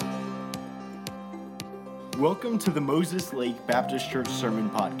Welcome to the Moses Lake Baptist Church Sermon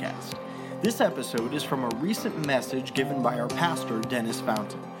Podcast. This episode is from a recent message given by our pastor, Dennis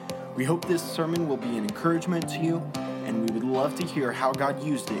Fountain. We hope this sermon will be an encouragement to you, and we would love to hear how God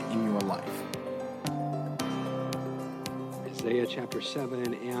used it in your life. Isaiah chapter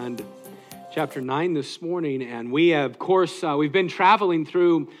 7 and chapter 9 this morning, and we have, of course, we've been traveling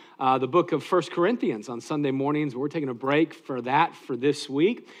through the book of 1 Corinthians on Sunday mornings. We're taking a break for that for this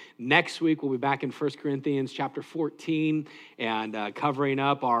week. Next week, we'll be back in 1 Corinthians chapter 14 and covering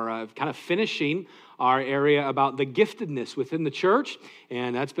up our, kind of finishing our area about the giftedness within the church.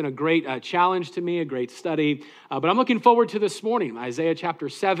 And that's been a great challenge to me, a great study. But I'm looking forward to this morning, Isaiah chapter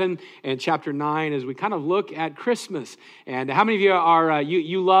 7 and chapter 9, as we kind of look at Christmas. And how many of you are,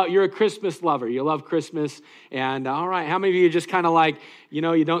 you're a Christmas lover? You love Christmas. And all right, how many of you just kind of like, you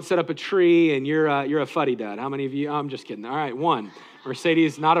know, you don't set up a tree and you're a fuddy-dud? How many of you? I'm just kidding. All right, one.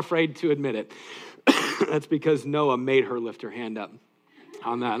 Mercedes not afraid to admit it. That's because Noah made her lift her hand up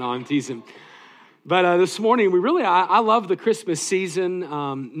on that. No, I'm teasing. But this morning, I love the Christmas season,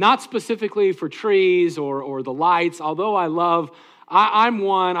 not specifically for trees or the lights, although I love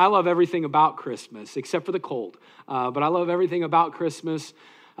everything about Christmas, except for the cold. But I love everything about Christmas.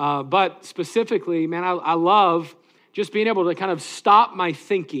 But specifically, man, I love just being able to kind of stop my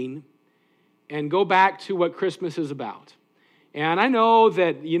thinking and go back to what Christmas is about. And I know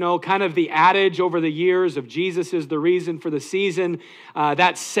that, you know, kind of the adage over the years of Jesus is the reason for the season,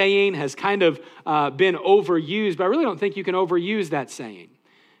 that saying has kind of been overused, but I really don't think you can overuse that saying,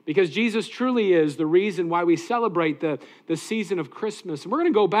 because Jesus truly is the reason why we celebrate the season of Christmas. And we're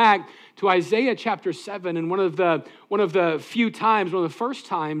going to go back to Isaiah chapter 7, and one of the first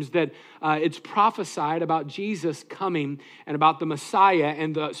times that it's prophesied about Jesus coming and about the Messiah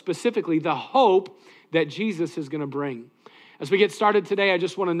and specifically the hope that Jesus is going to bring. As we get started today, I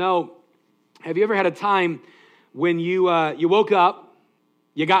just want to know, have you ever had a time when you woke up,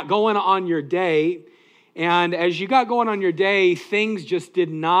 you got going on your day, and as you got going on your day, things just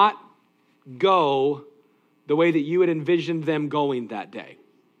did not go the way that you had envisioned them going that day?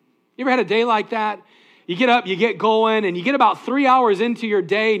 You ever had a day like that? You get up, you get going, and you get about 3 hours into your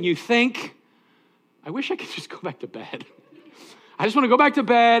day, and you think, I wish I could just go back to bed. I just want to go back to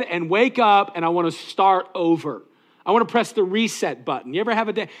bed and wake up, and I want to start over. I want to press the reset button. You ever have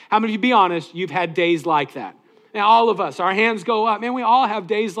a day? How many of you, be honest, you've had days like that? Now, all of us, our hands go up. Man, we all have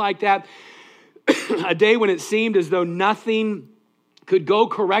days like that. A day when it seemed as though nothing could go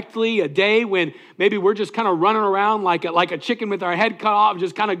correctly. A day when maybe we're just kind of running around like a chicken with our head cut off,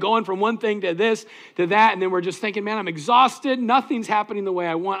 just kind of going from one thing to this, to that. And then we're just thinking, man, I'm exhausted. Nothing's happening the way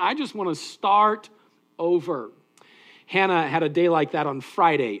I want. I just want to start over. Hannah had a day like that on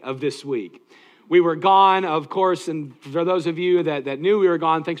Friday of this week. We were gone, of course, and for those of you that knew we were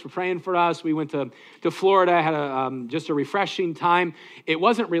gone, thanks for praying for us. We went to Florida, had just a refreshing time. It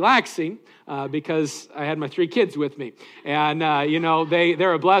wasn't relaxing because I had my 3 kids with me. And,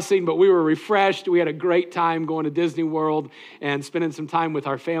 they're a blessing, but we were refreshed. We had a great time going to Disney World and spending some time with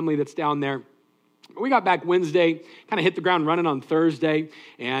our family that's down there. We got back Wednesday, kind of hit the ground running on Thursday,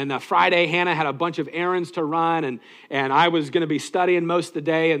 and Friday, Hannah had a bunch of errands to run, and I was going to be studying most of the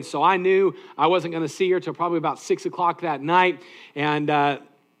day, and so I knew I wasn't going to see her till probably about 6 o'clock that night, and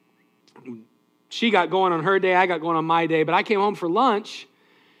she got going on her day, I got going on my day, but I came home for lunch,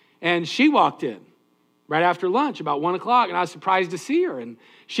 and she walked in right after lunch, about 1 o'clock, and I was surprised to see her, and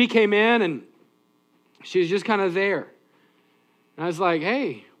she came in, and she was just kind of there, and I was like,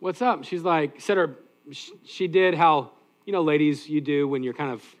 hey, what's up? She's like, she did how, ladies, you do when you're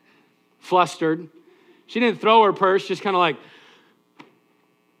kind of flustered. She didn't throw her purse, just kind of like,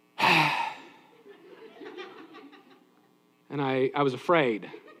 and I was afraid.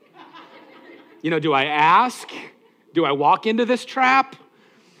 Do I ask? Do I walk into this trap?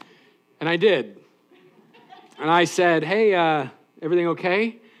 And I did. And I said, hey, everything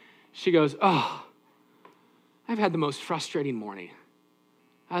okay? She goes, oh, I've had the most frustrating morning.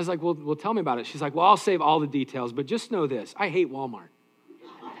 I was like, well, tell me about it. She's like, well, I'll save all the details, but just know this. I hate Walmart.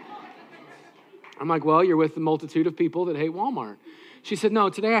 I'm like, well, you're with the multitude of people that hate Walmart. She said, no,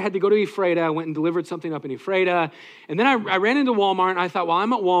 today I had to go to Ephrata. I went and delivered something up in Ephrata. And then I ran into Walmart, and I thought, well,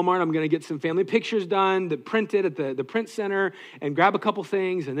 I'm at Walmart. I'm going to get some family pictures done, that printed at the print center, and grab a couple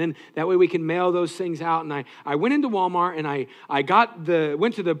things, and then that way we can mail those things out. And I went into Walmart, and I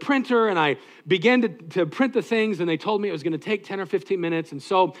went to the printer, and I began to print the things, and they told me it was going to take 10 or 15 minutes. And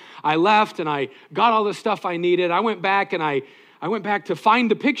so I left, and I got all the stuff I needed. I went back, and I went back to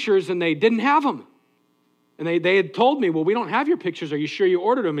find the pictures, and they didn't have them. And they had told me, well, we don't have your pictures. Are you sure you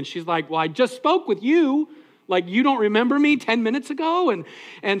ordered them? And she's like, well, I just spoke with you. Like, you don't remember me 10 minutes ago?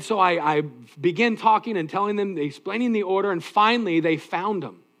 And so I began talking and telling them, explaining the order, and finally they found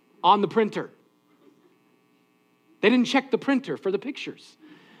them on the printer. They didn't check the printer for the pictures.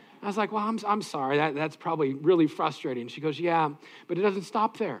 I was like, well, I'm sorry. That's probably really frustrating. She goes, yeah, but it doesn't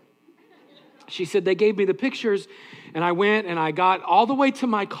stop there. She said, they gave me the pictures, and I went and I got all the way to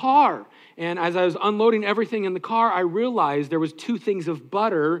my car. And as I was unloading everything in the car, I realized there was 2 things of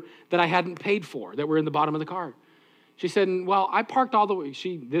butter that I hadn't paid for that were in the bottom of the car. She said, well, I parked all the way.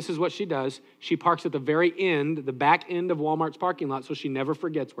 This is what she does. She parks at the very end, the back end of Walmart's parking lot, so she never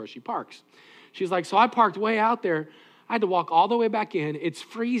forgets where she parks. She's like, so I parked way out there. I had to walk all the way back in. It's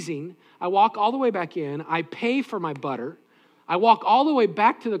freezing. I walk all the way back in. I pay for my butter. I walk all the way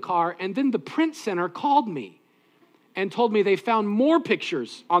back to the car, and then the print center called me and told me they found more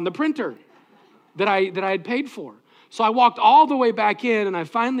pictures on the printer that I had paid for. So I walked all the way back in, and I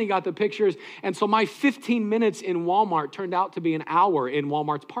finally got the pictures. And so my 15 minutes in Walmart turned out to be an hour in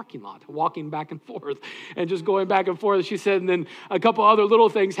Walmart's parking lot, walking back and forth and just going back and forth. She said, and then a couple other little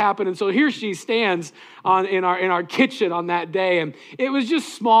things happened. And so here she stands in our kitchen on that day. And it was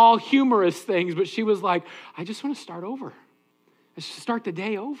just small, humorous things. But she was like, I just want to start over. Let's just start the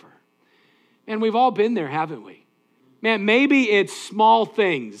day over. And we've all been there, haven't we? Man, maybe it's small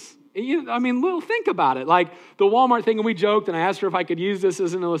things. Think about it. Like the Walmart thing, and we joked, and I asked her if I could use this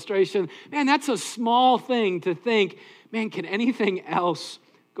as an illustration. Man, that's a small thing to think, man, can anything else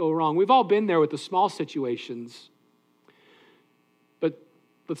go wrong? We've all been there with the small situations. But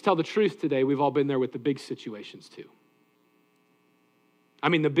let's tell the truth today, we've all been there with the big situations too.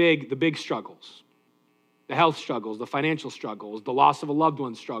 The big struggles. The health struggles, the financial struggles, the loss of a loved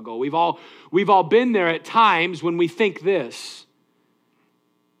one struggle. We've all been there at times when we think this.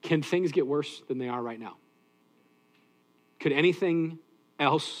 Can things get worse than they are right now? Could anything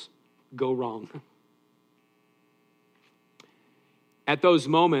else go wrong? At those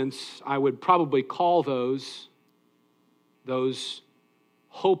moments, I would probably call those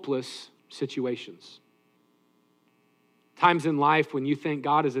hopeless situations. Times in life when you think,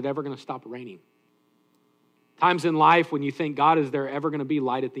 God, is it ever going to stop raining? Times in life when you think, God, is there ever going to be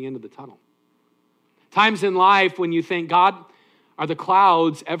light at the end of the tunnel? Times in life when you think, God, are the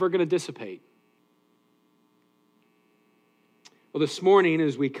clouds ever going to dissipate? Well, this morning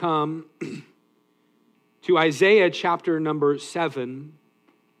as we come to Isaiah chapter number 7,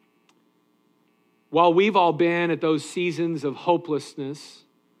 while we've all been at those seasons of hopelessness,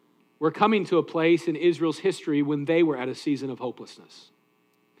 we're coming to a place in Israel's history when they were at a season of hopelessness.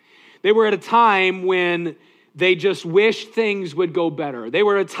 They were at a time when they just wished things would go better. They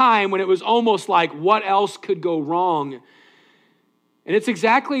were at a time when it was almost like, what else could go wrong? And it's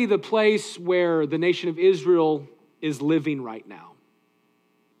exactly the place where the nation of Israel is living right now.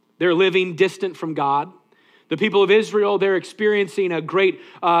 They're living distant from God. The people of Israel, they're experiencing a great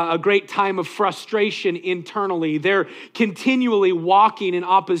time of frustration internally. They're continually walking in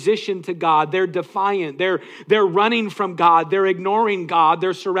opposition to God. They're defiant. They're running from God. They're ignoring God.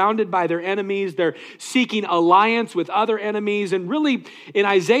 They're surrounded by their enemies. They're seeking alliance with other enemies. And really, in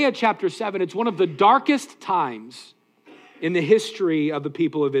Isaiah chapter 7, it's one of the darkest times in the history of the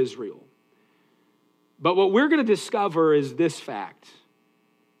people of Israel. But what we're going to discover is this fact,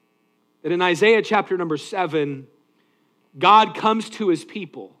 that in Isaiah chapter number 7, God comes to his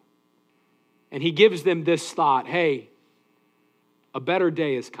people and he gives them this thought, hey, a better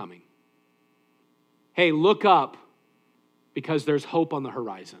day is coming. Hey, look up because there's hope on the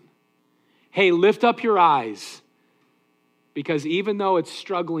horizon. Hey, lift up your eyes because even though it's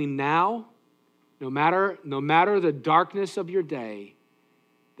struggling now, no matter the darkness of your day,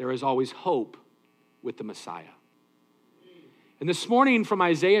 there is always hope with the Messiah. And this morning from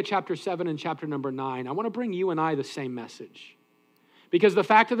Isaiah chapter 7 and chapter number 9, I want to bring you and I the same message. Because the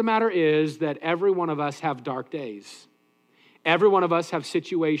fact of the matter is that every one of us have dark days. Every one of us have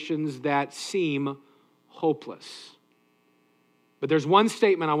situations that seem hopeless. But there's one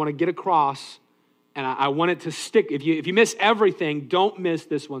statement I want to get across, and I want it to stick. If you miss everything, don't miss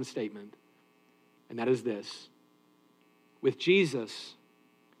this one statement. And that is this: with Jesus,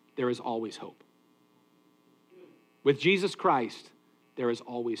 there is always hope. With Jesus Christ, there is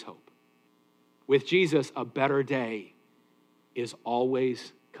always hope. With Jesus, a better day is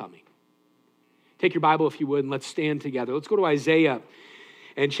always coming. Take your Bible, if you would, and let's stand together. Let's go to Isaiah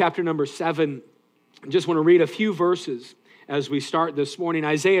and chapter number 7. I just want to read a few verses as we start this morning.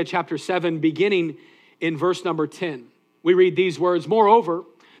 Isaiah chapter 7, beginning in verse number 10. We read these words, "Moreover,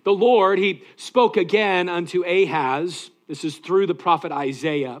 the Lord, he spoke again unto Ahaz," this is through the prophet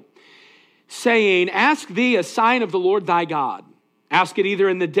Isaiah, "saying, Ask thee a sign of the Lord thy God. Ask it either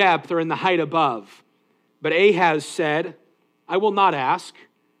in the depth or in the height above. But Ahaz said, I will not ask,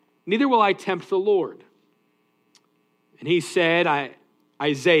 neither will I tempt the Lord. And he said,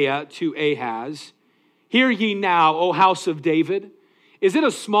 Isaiah to Ahaz, hear ye now, O house of David. Is it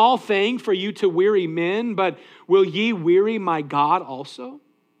a small thing for you to weary men, but will ye weary my God also?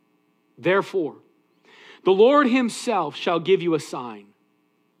 Therefore, the Lord himself shall give you a sign.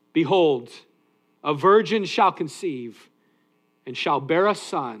 Behold, a virgin shall conceive, and shall bear a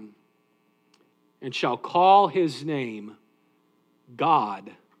son, and shall call his name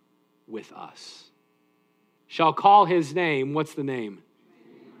God with us. Shall call his name, what's the name?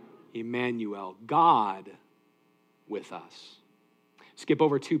 Emmanuel, God with us. Skip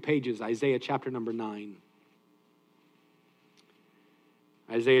over 2 pages, Isaiah chapter number 9.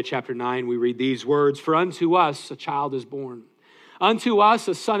 Isaiah chapter 9, we read these words, For unto us a child is born. Unto us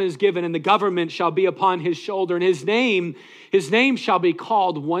a son is given, and the government shall be upon his shoulder, and his name shall be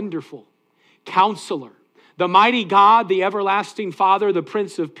called Wonderful, Counselor, the Mighty God, the Everlasting Father, the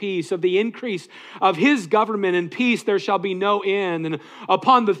Prince of Peace. Of the increase of his government and peace there shall be no end, and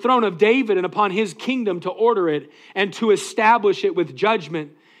upon the throne of David and upon his kingdom to order it and to establish it with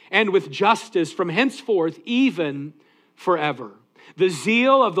judgment and with justice from henceforth even forever. The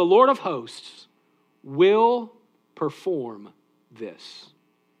zeal of the Lord of hosts will perform this.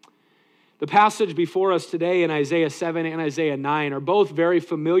 The passage before us today in Isaiah 7 and Isaiah 9 are both very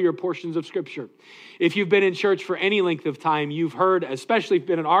familiar portions of Scripture. If you've been in church for any length of time, you've heard, especially if you've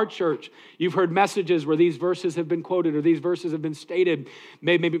been in our church, you've heard messages where these verses have been quoted or these verses have been stated,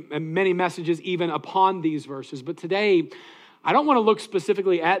 maybe many messages even upon these verses. But today, I don't want to look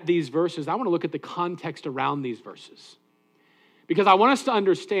specifically at these verses. I want to look at the context around these verses. Because I want us to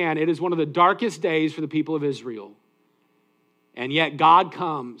understand it is one of the darkest days for the people of Israel. And yet God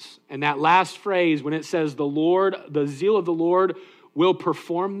comes, and that last phrase when it says the zeal of the Lord will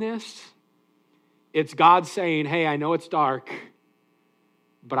perform this, it's God saying, hey, I know it's dark,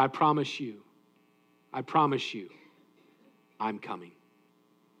 but I promise you, I'm coming.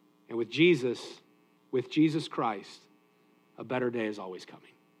 And with Jesus Christ, a better day is always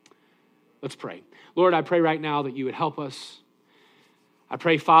coming. Let's pray. Lord, I pray right now that you would help us. I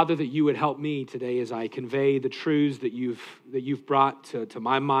pray, Father, that you would help me today as I convey the truths that you've brought to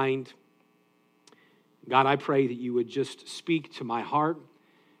my mind. God, I pray that you would just speak to my heart,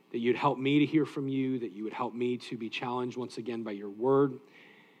 that you'd help me to hear from you, that you would help me to be challenged once again by your word.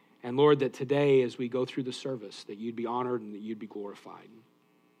 And Lord, that today as we go through the service, that you'd be honored and that you'd be glorified.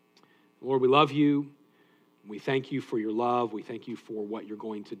 Lord, we love you. We thank you for your love. We thank you for what you're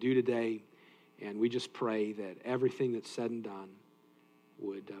going to do today. And we just pray that everything that's said and done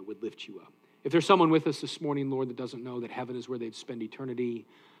would lift you up. If there's someone with us this morning, Lord, that doesn't know that heaven is where they'd spend eternity,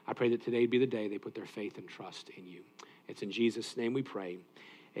 I pray that today would be the day they put their faith and trust in you. It's in Jesus' name we pray.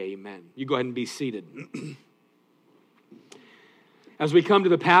 Amen. You go ahead and be seated. As we come to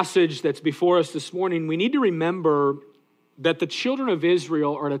the passage that's before us this morning, we need to remember that the children of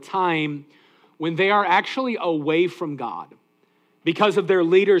Israel are at a time when they are actually away from God. Because of their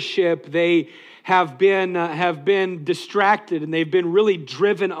leadership, they have been distracted and they've been really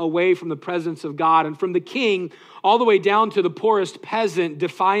driven away from the presence of God. And from the king all the way down to the poorest peasant,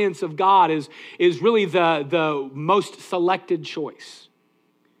 defiance of God is really the most selected choice.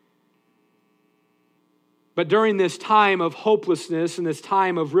 But during this time of hopelessness and this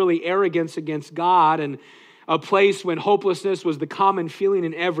time of really arrogance against God and a place when hopelessness was the common feeling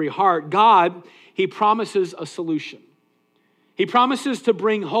in every heart, God, he promises a solution. He promises to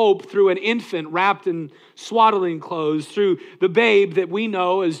bring hope through an infant wrapped in swaddling clothes, through the babe that we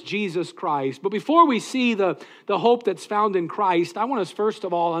know as Jesus Christ. But before we see the hope that's found in Christ, I want us first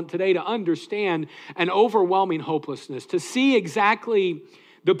of all today to understand an overwhelming hopelessness, to see exactly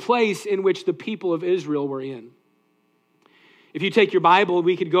the place in which the people of Israel were in. If you take your Bible,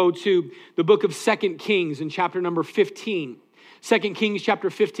 we could go to the book of 2 Kings in chapter number 15. 2 Kings chapter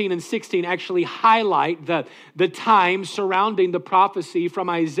 15 and 16 actually highlight the time surrounding the prophecy from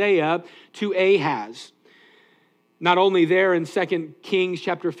Isaiah to Ahaz. Not only there in 2 Kings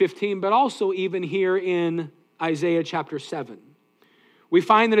chapter 15, but also even here in Isaiah chapter 7. We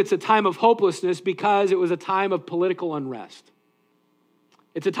find that it's a time of hopelessness because it was a time of political unrest.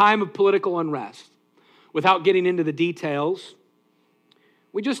 It's a time of political unrest. Without getting into the details,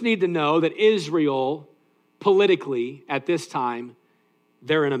 we just need to know that Israel, politically, at this time,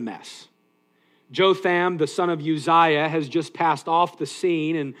 they're in a mess. Jotham, the son of Uzziah, has just passed off the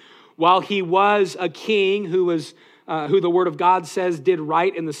scene, and while he was a king who the word of God says did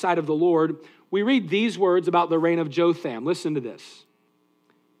right in the sight of the Lord, we read these words about the reign of Jotham. Listen to this.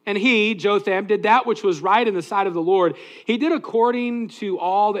 And he, Jotham, did that which was right in the sight of the Lord. He did according to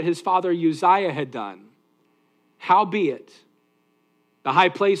all that his father Uzziah had done. Howbeit, the high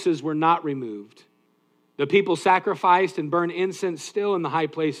places were not removed. The people sacrificed and burned incense still in the high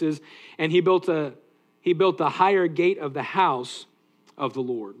places, and he built the higher gate of the house of the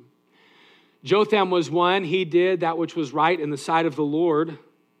Lord. Jotham was one. He did that which was right in the sight of the Lord,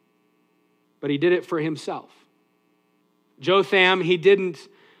 but he did it for himself. Jotham, he didn't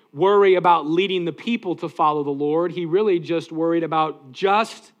worry about leading the people to follow the Lord. He really just worried about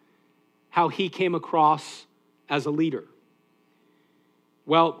just how he came across as a leader.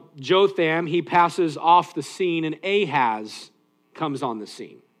 Well, Jotham, he passes off the scene, and Ahaz comes on the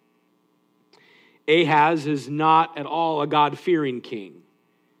scene. Ahaz is not at all a God-fearing king.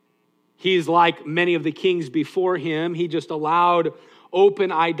 He's like many of the kings before him. He just allowed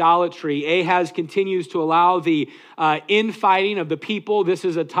open idolatry. Ahaz continues to allow the infighting of the people. This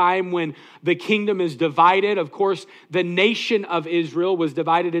is a time when the kingdom is divided. Of course, the nation of Israel was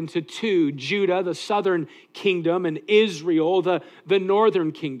divided into two: Judah, the southern kingdom, and Israel, the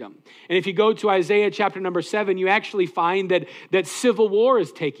northern kingdom. And if you go to Isaiah chapter number 7, you actually find that civil war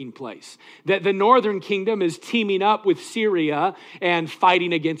is taking place. That the northern kingdom is teaming up with Syria and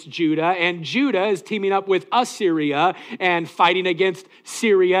fighting against Judah, and Judah is teaming up with Assyria and fighting against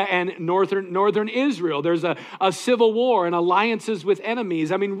Syria and northern Israel. There's a civil war and alliances with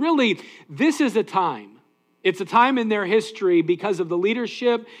enemies. I mean, really, this is a time. It's a time in their history, because of the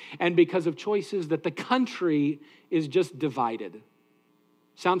leadership and because of choices, that the country is just divided.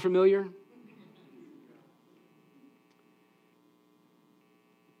 Sound familiar?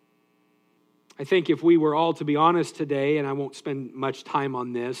 I think if we were all to be honest today, and I won't spend much time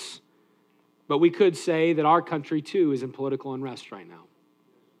on this, but we could say that our country too is in political unrest right now.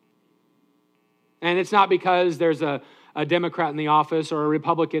 And it's not because there's a Democrat in the office or a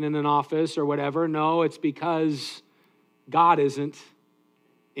Republican in an office or whatever. No, it's because God isn't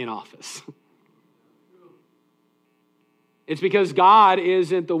in office. It's because God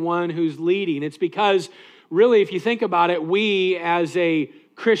isn't the one who's leading. It's because, really, if you think about it, we as a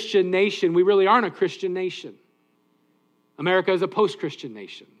Christian nation, we really aren't a Christian nation. America is a post-Christian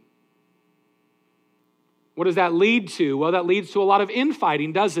nation. What does that lead to? Well, that leads to a lot of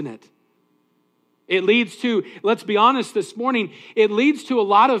infighting, doesn't it? It leads to, let's be honest this morning, it leads to a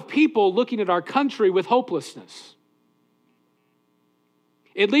lot of people looking at our country with hopelessness.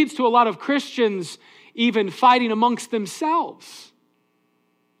 It leads to a lot of Christians even fighting amongst themselves.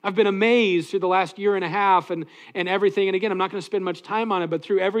 I've been amazed through the last year and a half and everything, and again, I'm not going to spend much time on it, but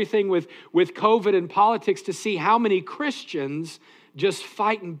through everything with COVID and politics, to see how many Christians just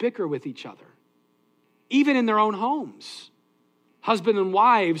fight and bicker with each other, even in their own homes. Husband and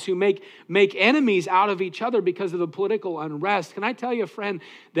wives who make enemies out of each other because of the political unrest. Can I tell you, friend,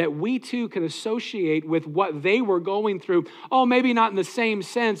 that we too can associate with what they were going through? Oh, maybe not in the same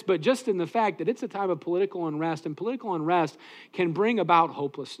sense, but just in the fact that it's a time of political unrest, and political unrest can bring about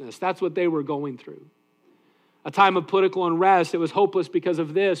hopelessness. That's what they were going through. A time of political unrest. It was hopeless because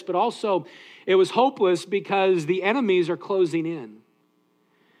of this, but also it was hopeless because the enemies are closing in.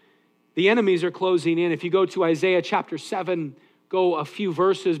 The enemies are closing in. If you go to Isaiah chapter 7, go a few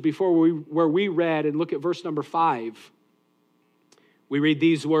verses before where we read, and look at verse number 5. We read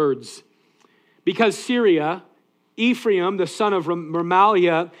these words: because Syria, Ephraim, the son of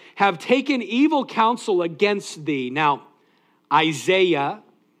Remaliah, have taken evil counsel against thee. Now, Isaiah,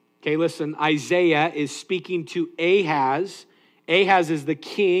 okay, listen, Isaiah is speaking to Ahaz. Ahaz is the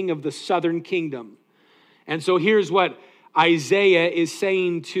king of the southern kingdom. And so here's what Isaiah is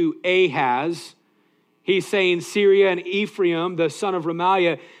saying to Ahaz. He's saying Syria and Ephraim, the son of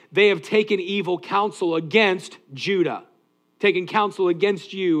Remaliah, they have taken evil counsel against Judah, taken counsel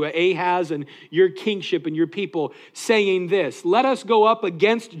against you, Ahaz, and your kingship and your people, saying this: let us go up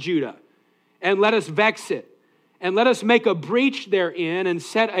against Judah, and let us vex it, and let us make a breach therein, and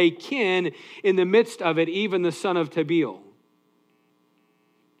set a kin in the midst of it, even the son of Tabeel.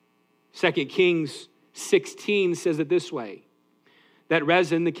 2 Kings 16 says it this way: that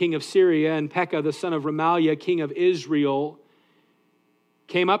Rezin, the king of Syria, and Pekah, the son of Remaliah, king of Israel,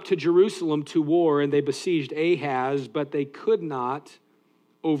 came up to Jerusalem to war, and they besieged Ahaz, but they could not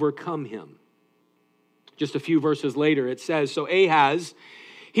overcome him. Just a few verses later, it says, so Ahaz,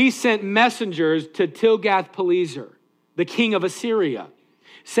 he sent messengers to Tilgath-Pileser, the king of Assyria,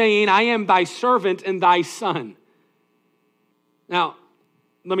 saying, I am thy servant and thy son. Now,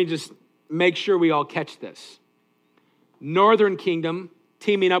 let me just make sure we all catch this. Northern kingdom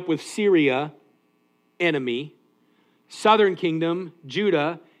teaming up with Syria, enemy. Southern kingdom,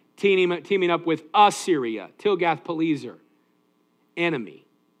 Judah, teaming up with Assyria, Tilgath-Pileser, enemy.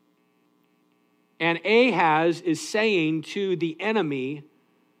 And Ahaz is saying to the enemy,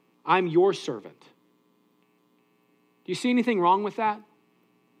 I'm your servant. Do you see anything wrong with that?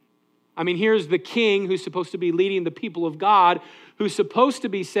 I mean, here's the king who's supposed to be leading the people of God, who's supposed to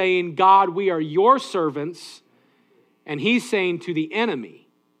be saying, God, we are your servants. And he's saying to the enemy,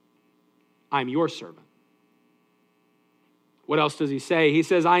 I'm your servant. What else does he say? He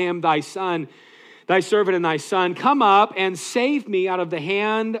says, I am thy son, thy servant and thy son. Come up and save me out of the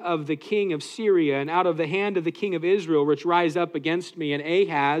hand of the king of Syria and out of the hand of the king of Israel, which rise up against me. And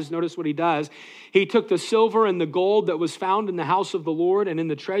Ahaz, notice what he does. He took the silver and the gold that was found in the house of the Lord and in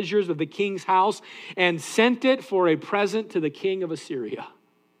the treasures of the king's house and sent it for a present to the king of Assyria.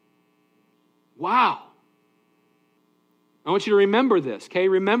 Wow. I want you to remember this, okay?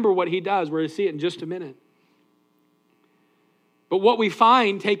 Remember what he does. We're going to see it in just a minute. But what we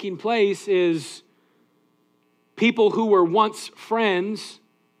find taking place is people who were once friends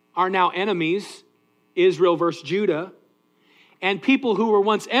are now enemies, Israel versus Judah. And people who were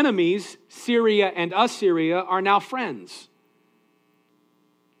once enemies, Syria and Assyria, are now friends.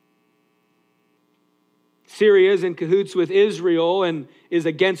 Syria is in cahoots with Israel and is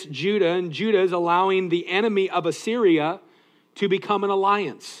against Judah, and Judah is allowing the enemy of Assyria to become an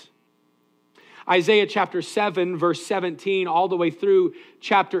alliance. Isaiah chapter 7, verse 17, all the way through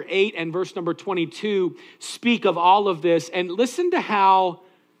chapter 8 and verse number 22 speak of all of this. And listen to how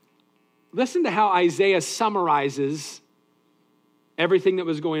Isaiah summarizes everything that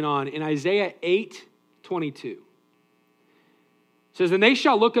was going on. In Isaiah 8:22, it says, And they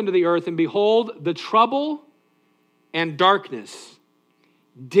shall look unto the earth, and behold, the trouble and darkness,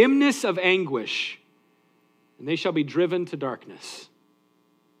 dimness of anguish, and they shall be driven to darkness.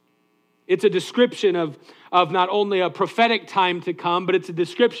 It's a description of not only a prophetic time to come, but it's a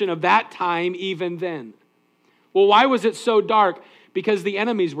description of that time even then. Well, why was it so dark? Because the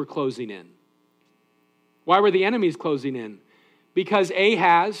enemies were closing in. Why were the enemies closing in? Because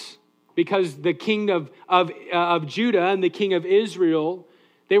Ahaz, because the king of Judah and the king of Israel,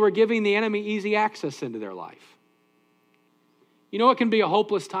 they were giving the enemy easy access into their life. You know, it can be a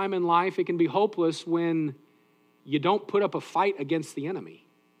hopeless time in life. It can be hopeless when you don't put up a fight against the enemy.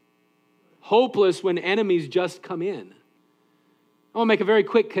 Hopeless when enemies just come in. I want to make a very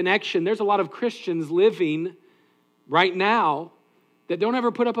quick connection. There's a lot of Christians living right now that don't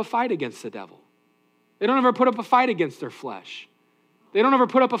ever put up a fight against the devil. They don't ever put up a fight against their flesh. They don't ever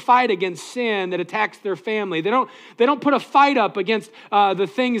put up a fight against sin that attacks their family. They don't put a fight up against the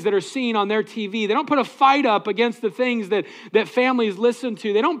things that are seen on their TV. They don't put a fight up against the things that families listen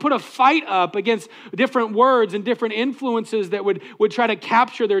to. They don't put a fight up against different words and different influences that would try to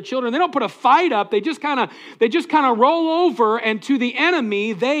capture their children. They don't put a fight up. They just kind of roll over, and to the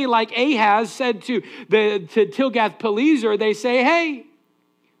enemy, they, like Ahaz said to Tilgath-Pileser, they say, hey,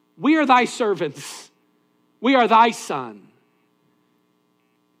 we are thy servants. We are thy son.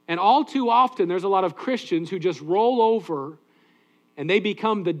 And all too often, there's a lot of Christians who just roll over and they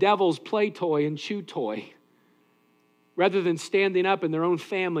become the devil's play toy and chew toy rather than standing up in their own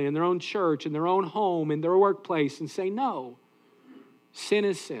family, in their own church, in their own home, in their workplace and say, no, sin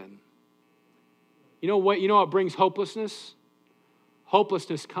is sin. You know what brings hopelessness?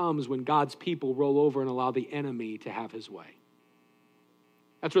 Hopelessness comes when God's people roll over and allow the enemy to have his way.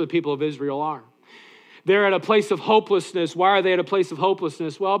 That's where the people of Israel are. They're at a place of hopelessness. Why are they at a place of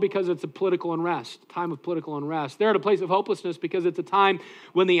hopelessness? Well, because it's a political unrest, time of political unrest. They're at a place of hopelessness because it's a time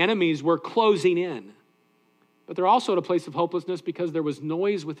when the enemies were closing in. But they're also at a place of hopelessness because there was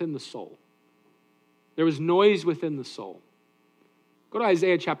noise within the soul. There was noise within the soul. Go to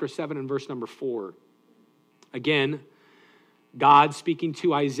Isaiah chapter 7 and verse number 4. Again, God speaking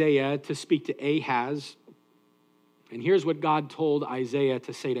to Isaiah to speak to Ahaz. And here's what God told Isaiah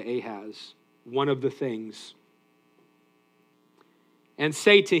to say to Ahaz. One of the things. And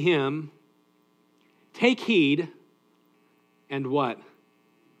say to him, take heed and what?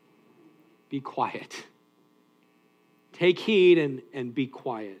 Be quiet. Take heed and be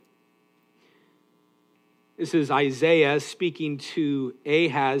quiet. This is Isaiah speaking to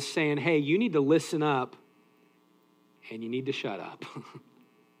Ahaz saying, hey, you need to listen up and you need to shut up.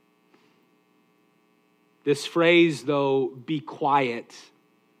 This phrase, though, be quiet,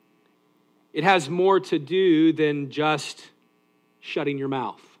 it has more to do than just shutting your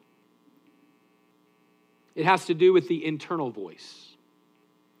mouth. It has to do with the internal voice.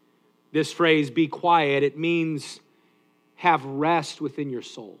 This phrase, be quiet, it means have rest within your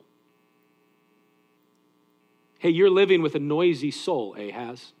soul. Hey, you're living with a noisy soul,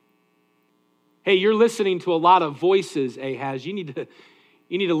 Ahaz. Hey, you're listening to a lot of voices, Ahaz. You need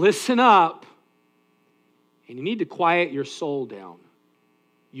to listen up, and you need to quiet your soul down.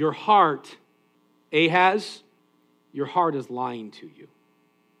 Your heart, Ahaz, your heart is lying to you.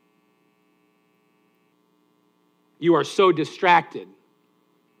 You are so distracted.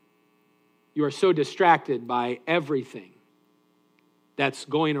 You are so distracted by everything that's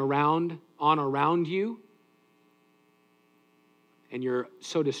going on around you. And you're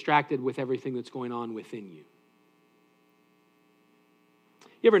so distracted with everything that's going on within you.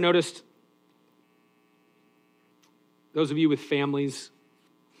 You ever noticed, those of you with families,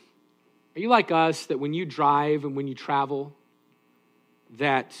 are you like us that when you drive and when you travel,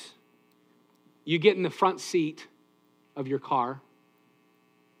 that you get in the front seat of your car,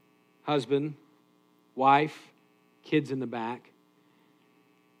 husband, wife, kids in the back,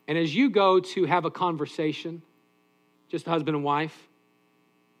 and as you go to have a conversation, just husband and wife,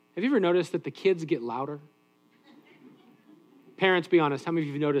 have you ever noticed that the kids get louder? Parents, be honest, how many of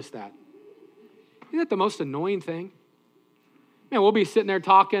you have noticed that? Isn't that the most annoying thing? Man, we'll be sitting there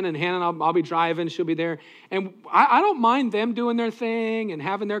talking, and Hannah and I'll be driving, she'll be there. And I don't mind them doing their thing and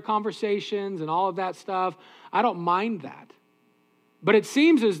having their conversations and all of that stuff. I don't mind that. But it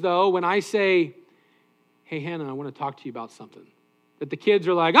seems as though when I say, hey, Hannah, I want to talk to you about something, that the kids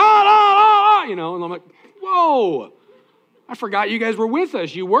are like, and I'm like, whoa, I forgot you guys were with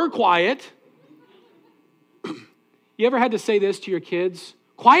us. You were quiet. You ever had to say this to your kids?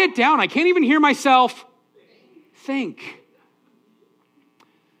 Quiet down, I can't even hear myself think.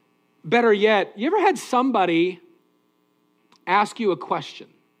 Better yet, you ever had somebody ask you a question?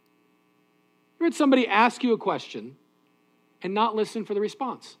 You ever had somebody ask you a question and not listen for the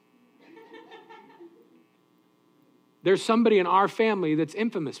response? There's somebody in our family that's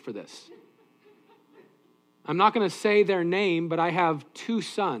infamous for this. I'm not going to say their name, but I have 2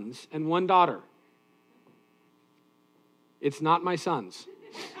 sons and 1 daughter. It's not my sons.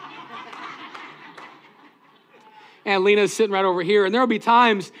 And Lena's sitting right over here, and there'll be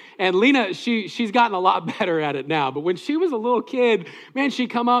times, and Lena, she's gotten a lot better at it now, but when she was a little kid, man, she'd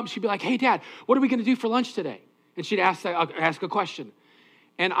come up, she'd be like, hey, Dad, what are we going to do for lunch today? And she'd ask a question.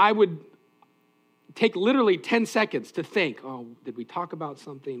 And I would take literally 10 seconds to think, oh, did we talk about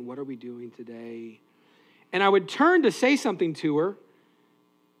something? What are we doing today? And I would turn to say something to her,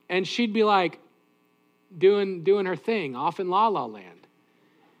 and she'd be like, doing her thing, off in La La Land.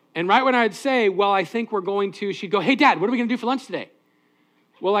 And right when I'd say, well, I think we're going to, she'd go, hey, Dad, what are we going to do for lunch today?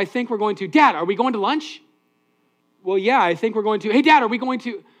 Well, I think we're going to, Dad, are we going to lunch? Well, yeah, I think we're going to, hey, Dad, are we going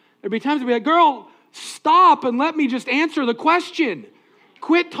to, there'd be times I'd be like, girl, stop and let me just answer the question.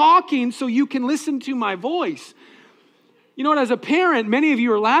 Quit talking so you can listen to my voice. You know what, as a parent, many of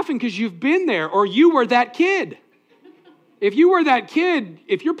you are laughing because you've been there, or you were that kid. If you were that kid,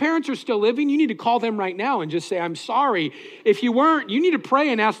 if your parents are still living, you need to call them right now and just say, I'm sorry. If you weren't, you need to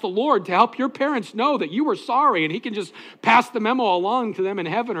pray and ask the Lord to help your parents know that you were sorry, and he can just pass the memo along to them in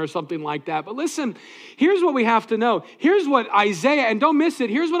heaven or something like that. But listen, here's what we have to know. Here's what Isaiah, and don't miss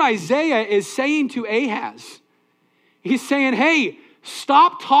it, here's what Isaiah is saying to Ahaz. He's saying, hey,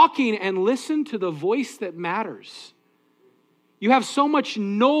 stop talking and listen to the voice that matters. You have so much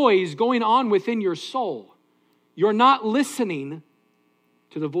noise going on within your soul. You're not listening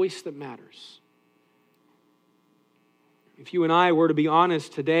to the voice that matters. If you and I were to be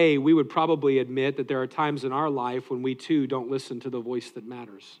honest today, we would probably admit that there are times in our life when we too don't listen to the voice that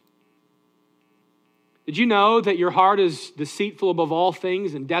matters. Did you know that your heart is deceitful above all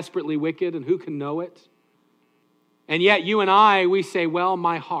things and desperately wicked, and who can know it? And yet you and I, we say, well,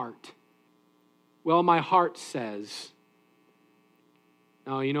 my heart says.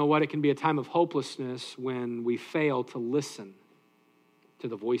 Now, you know what? It can be a time of hopelessness when we fail to listen to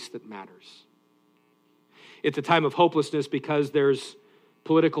the voice that matters. It's a time of hopelessness because there's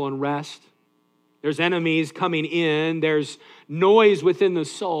political unrest. There's enemies coming in. There's noise within the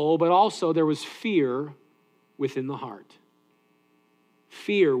soul, but also there was fear within the heart.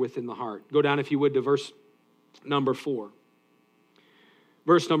 Fear within the heart. Go down, if you would, to verse number 4.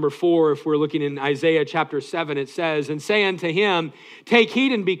 Verse number 4, if we're looking in Isaiah chapter 7, it says, and say unto him, take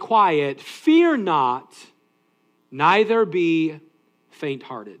heed and be quiet, fear not, neither be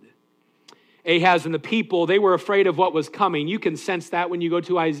faint-hearted. Ahaz and the people, they were afraid of what was coming. You can sense that when you go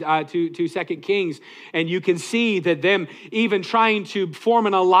to 2 Kings, and you can see that them even trying to form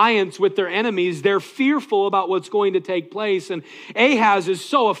an alliance with their enemies, they're fearful about what's going to take place. And Ahaz is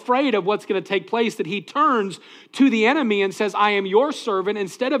so afraid of what's going to take place that he turns to the enemy and says, I am your servant,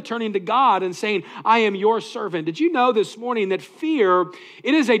 instead of turning to God and saying, I am your servant. Did you know this morning that fear,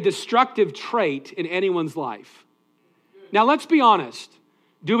 it is a destructive trait in anyone's life? Now, let's be honest.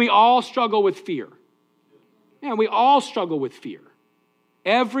 Do we all struggle with fear? Yeah, we all struggle with fear.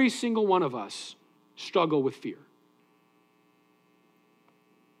 Every single one of us struggle with fear.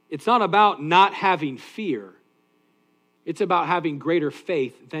 It's not about not having fear. It's about having greater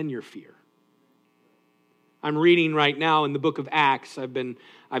faith than your fear. I'm reading right now in the book of Acts.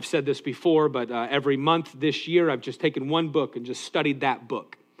 I've said this before, but every month this year, I've just taken one book and just studied that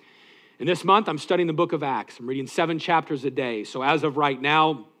book. And this month, I'm studying the book of Acts. I'm reading 7 chapters a day. So as of right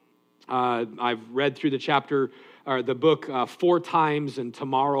now, I've read through the book 4 times, and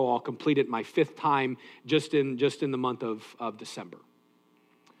tomorrow I'll complete it my 5th time just in the month of December.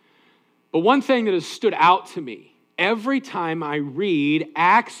 But one thing that has stood out to me every time I read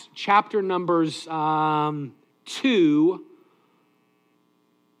Acts chapter numbers 2,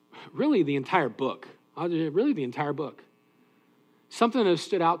 really the entire book, something that has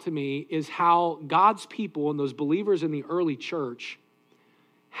stood out to me is how God's people and those believers in the early church,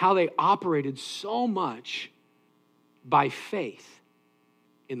 how they operated so much by faith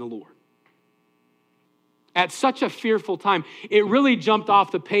in the Lord. At such a fearful time, it really jumped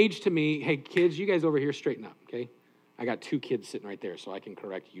off the page to me. Hey, kids, you guys over here straighten up, okay? I got 2 kids sitting right there, so I can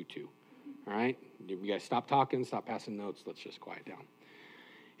correct you 2, all right? You guys stop talking, stop passing notes. Let's just quiet down.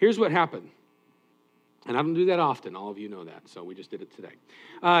 Here's what happened. And I don't do that often. All of you know that, so we just did it today.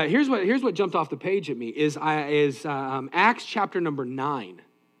 Here's what jumped off the page at me is Acts chapter number 9.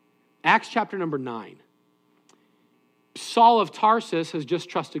 Acts chapter number 9. Saul of Tarsus has just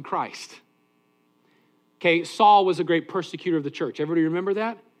trusted Christ. Okay, Saul was a great persecutor of the church. Everybody remember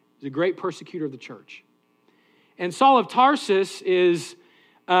that? He's a great persecutor of the church. And Saul of Tarsus he's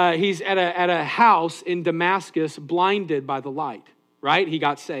at a house in Damascus, blinded by the light, right? He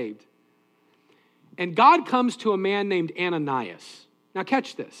got saved. And God comes to a man named Ananias. Now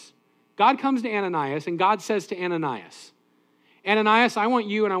catch this. God comes to Ananias, and God says to Ananias, Ananias, I want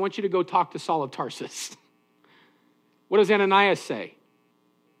you to go talk to Saul of Tarsus. What does Ananias say?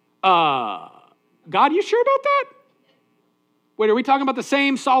 God, you sure about that? Wait, are we talking about the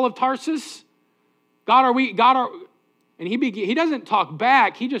same Saul of Tarsus? And he doesn't talk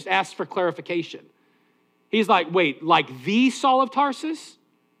back, he just asks for clarification. He's like, wait, like the Saul of Tarsus?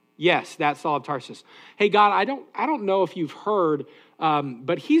 Yes, that Saul of Tarsus. Hey, God, I don't know if you've heard,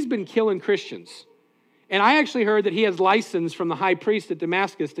 but he's been killing Christians. And I actually heard that he has license from the high priest at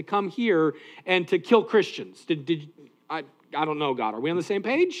Damascus to come here and to kill Christians. I don't know, God. Are we on the same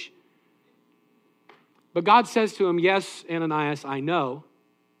page? But God says to him, yes, Ananias, I know.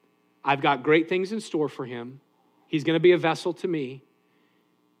 I've got great things in store for him. He's going to be a vessel to me.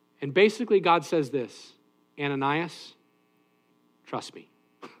 And basically God says this, Ananias, trust me.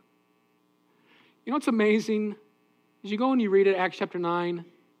 You know what's amazing? As you go and you read it, Acts chapter 9,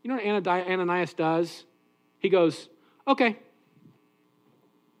 you know what Ananias does? He goes, okay.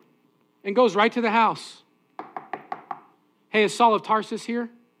 And goes right to the house. Hey, is Saul of Tarsus here?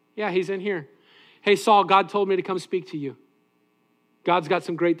 Yeah, he's in here. Hey, Saul, God told me to come speak to you. God's got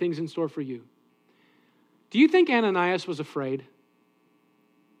some great things in store for you. Do you think Ananias was afraid?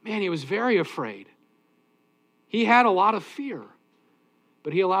 Man, he was very afraid. He had a lot of fear,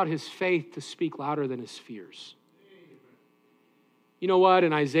 but he allowed his faith to speak louder than his fears. You know what?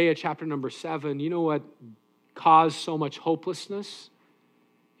 In Isaiah chapter number 7, you know what caused so much hopelessness?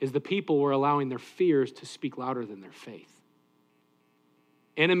 Is the people were allowing their fears to speak louder than their faith.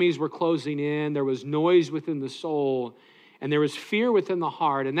 Enemies were closing in. There was noise within the soul, and there was fear within the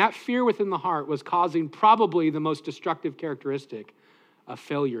heart. And that fear within the heart was causing probably the most destructive characteristic, a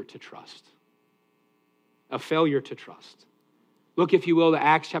failure to trust. A failure to trust. Look, if you will, to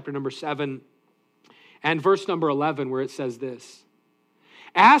Acts chapter number 7 and verse number 11, where it says this.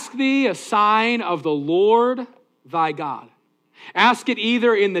 Ask thee a sign of the Lord thy God. Ask it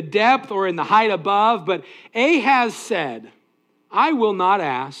either in the depth or in the height above. But Ahaz said, I will not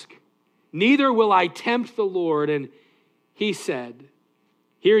ask, neither will I tempt the Lord. And he said,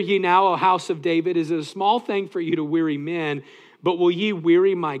 hear ye now, O house of David, is it a small thing for you to weary men, but will ye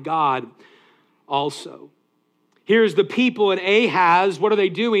weary my God also? Here's the people in Ahaz. What are they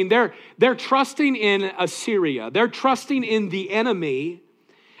doing? They're trusting in Assyria. They're trusting in the enemy.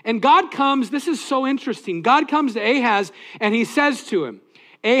 And God comes, this is so interesting. God comes to Ahaz and he says to him,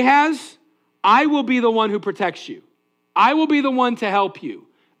 Ahaz, I will be the one who protects you. I will be the one to help you.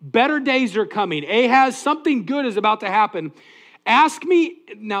 Better days are coming. Ahaz, something good is about to happen. Ask me,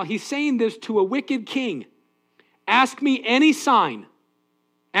 now he's saying this to a wicked king. Ask me any sign.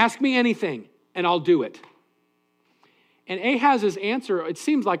 Ask me anything, and I'll do it. And Ahaz's answer, it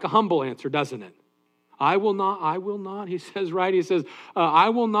seems like a humble answer, doesn't it? I will not, he says, right? He says, I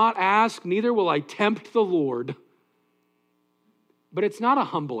will not ask, neither will I tempt the Lord. But it's not a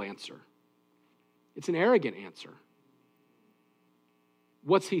humble answer. It's an arrogant answer.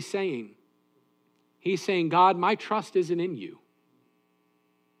 What's he saying? He's saying, God, my trust isn't in you.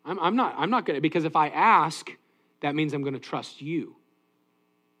 I'm not going to, because if I ask, that means I'm going to trust you.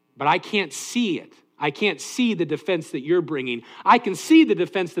 But I can't see it. I can't see the defense that you're bringing. I can see the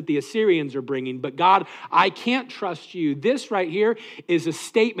defense that the Assyrians are bringing, but God, I can't trust you. This right here is a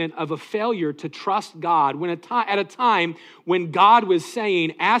statement of a failure to trust God at a time when God was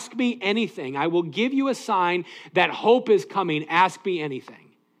saying, ask me anything. I will give you a sign that hope is coming. Ask me anything.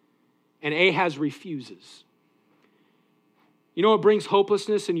 And Ahaz refuses. You know what brings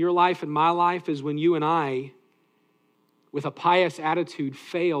hopelessness in your life and my life is when you and I, with a pious attitude,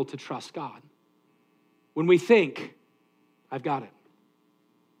 fail to trust God. When we think, I've got it.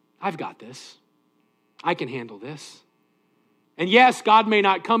 I've got this. I can handle this. And yes, God may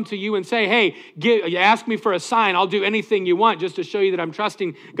not come to you and say, hey, ask me for a sign. I'll do anything you want just to show you that I'm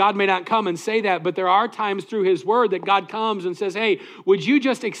trusting. God may not come and say that, but there are times through his word that God comes and says, hey, would you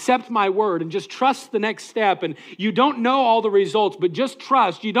just accept my word and just trust the next step? And you don't know all the results, but just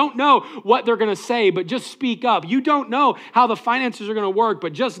trust. You don't know what they're going to say, but just speak up. You don't know how the finances are going to work,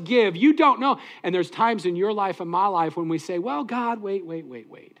 but just give. You don't know. And there's times in your life and my life when we say, well, God, wait.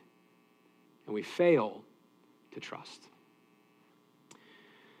 And we fail to trust.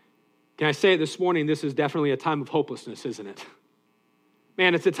 Can I say it this morning? This is definitely a time of hopelessness, isn't it?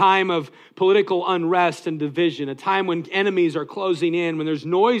 Man, it's a time of political unrest and division, a time when enemies are closing in, when there's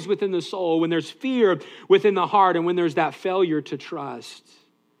noise within the soul, when there's fear within the heart, and when there's that failure to trust.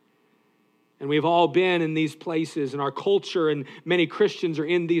 And we've all been in these places, and our culture and many Christians are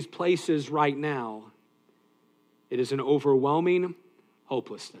in these places right now. It is an overwhelming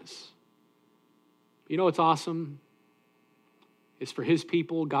hopelessness. You know what's awesome? Is for his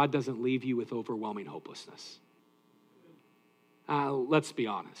people, God doesn't leave you with overwhelming hopelessness. Let's be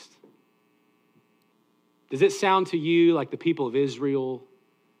honest. Does it sound to you like the people of Israel,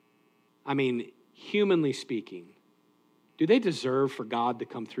 I mean, humanly speaking, do they deserve for God to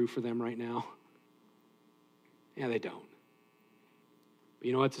come through for them right now? Yeah, they don't. But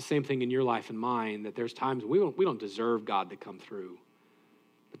you know, it's the same thing in your life and mine, that there's times we don't deserve God to come through.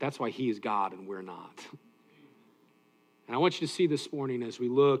 But that's why he is God and we're not. And I want you to see this morning as we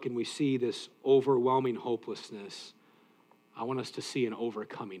look and we see this overwhelming hopelessness, I want us to see an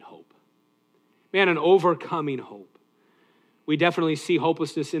overcoming hope. Man, an overcoming hope. We definitely see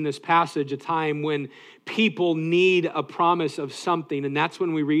hopelessness in this passage, a time when people need a promise of something. And that's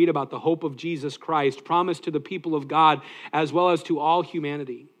when we read about the hope of Jesus Christ, promised to the people of God as well as to all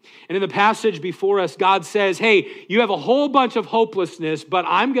humanity. And in the passage before us, God says, hey, you have a whole bunch of hopelessness, but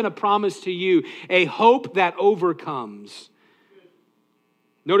I'm going to promise to you a hope that overcomes.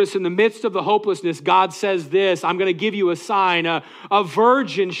 Notice in the midst of the hopelessness, God says this, I'm going to give you a sign. A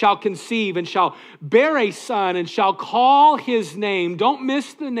virgin shall conceive and shall bear a son and shall call his name. Don't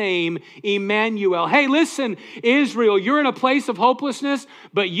miss the name, Emmanuel. Hey, listen, Israel, you're in a place of hopelessness,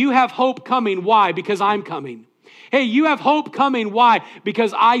 but you have hope coming. Why? Because I'm coming. Hey, you have hope coming. Why?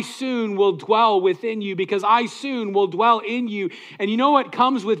 Because I soon will dwell within you, because I soon will dwell in you. And you know what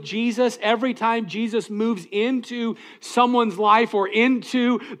comes with Jesus? Every time Jesus moves into someone's life or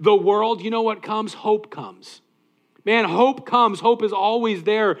into the world, you know what comes? Hope comes. Man, hope comes. Hope is always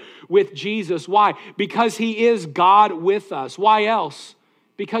there with Jesus. Why? Because he is God with us. Why else?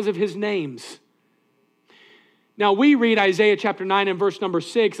 Because of his names. Now we read Isaiah chapter 9 and verse number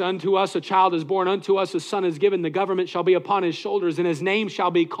 6, unto us a child is born, unto us a son is given, the government shall be upon his shoulders, and his name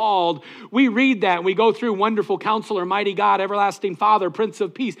shall be called. We read that, and we go through Wonderful Counselor, Mighty God, Everlasting Father, Prince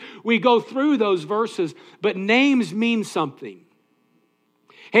of Peace. We go through those verses, but names mean something.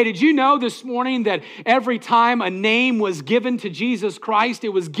 Hey, did you know this morning that every time a name was given to Jesus Christ, it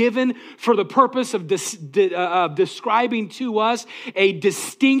was given for the purpose of describing to us a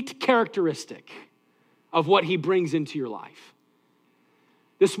distinct characteristic of what he brings into your life?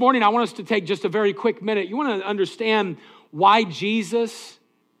 This morning, I want us to take just a very quick minute. You want to understand why Jesus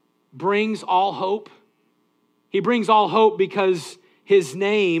brings all hope? He brings all hope because his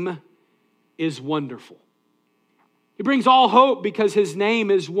name is wonderful. He brings all hope because his name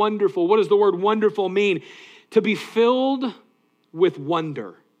is wonderful. What does the word wonderful mean? To be filled with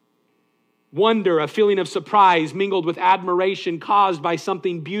wonder. Wonder, a feeling of surprise mingled with admiration caused by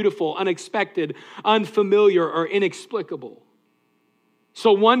something beautiful, unexpected, unfamiliar, or inexplicable.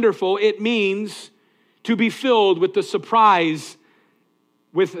 So wonderful, it means to be filled with the surprise,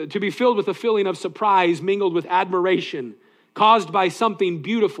 to be filled with a feeling of surprise mingled with admiration caused by something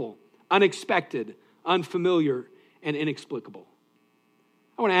beautiful, unexpected, unfamiliar, and inexplicable.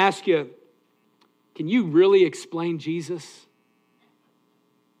 I want to ask you, can you really explain Jesus?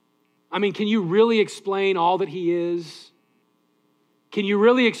 I mean, can you really explain all that he is? Can you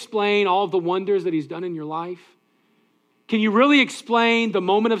really explain all of the wonders that he's done in your life? Can you really explain the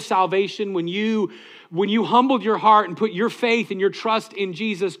moment of salvation when you humbled your heart and put your faith and your trust in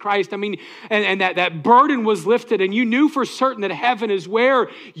Jesus Christ? I mean, and that burden was lifted and you knew for certain that heaven is where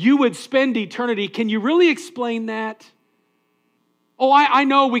you would spend eternity. Can you really explain that? Oh, I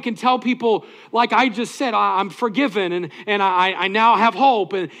know we can tell people, like I just said, I'm forgiven and I now have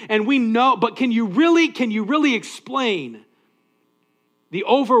hope and we know, but can you really explain the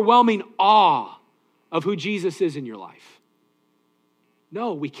overwhelming awe of who Jesus is in your life?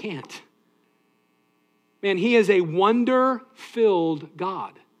 No, we can't. Man, he is a wonder-filled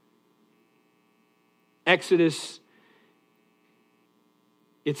God. Exodus,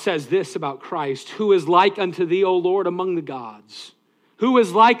 it says this about Christ: who is like unto thee, O Lord, among the gods? Who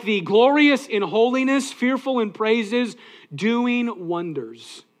is like thee, glorious in holiness, fearful in praises, doing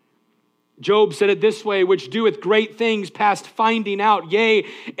wonders? Job said it this way: which doeth great things past finding out, yea,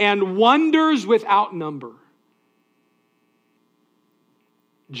 and wonders without number.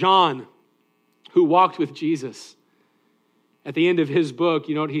 John, who walked with Jesus, at the end of his book,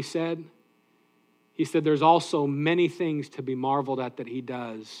 you know what he said? He said, there's also many things to be marveled at that he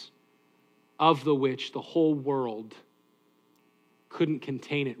does, of the which the whole world couldn't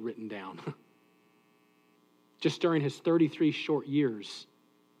contain it written down. Just during his 33 short years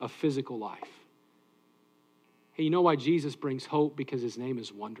of physical life. Hey, you know why Jesus brings hope? Because his name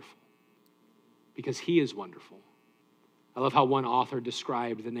is wonderful. Because he is wonderful. I love how one author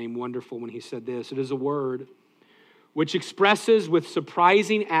described the name wonderful when he said this: it is a word which expresses with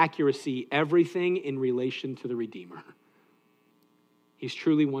surprising accuracy everything in relation to the Redeemer. He's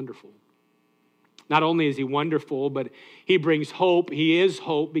truly wonderful. Not only is he wonderful, but he brings hope. He is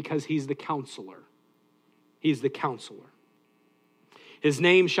hope because he's the counselor. He's the counselor. His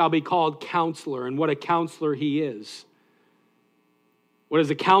name shall be called Counselor, and what a counselor he is. What does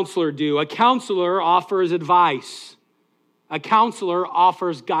a counselor do? A counselor offers advice. A counselor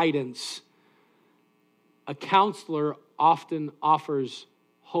offers guidance. A counselor often offers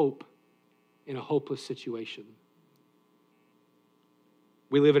hope in a hopeless situation.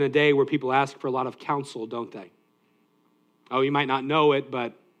 We live in a day where people ask for a lot of counsel, don't they? Oh, you might not know it,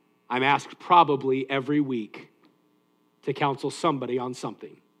 but I'm asked probably every week to counsel somebody on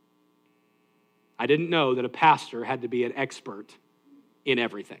something. I didn't know that a pastor had to be an expert in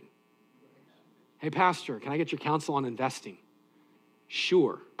everything. Hey, pastor, can I get your counsel on investing?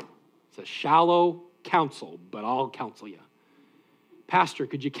 Sure. It's a shallow counsel, but I'll counsel you. Pastor,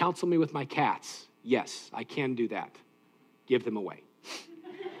 could you counsel me with my cats? Yes, I can do that. Give them away.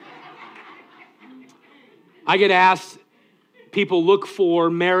 I get asked, people look for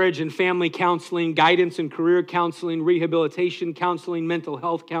marriage and family counseling, guidance and career counseling, rehabilitation counseling, mental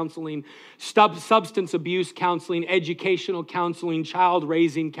health counseling, substance abuse counseling, educational counseling, child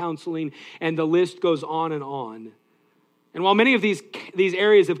raising counseling, and the list goes on and on. And while many of these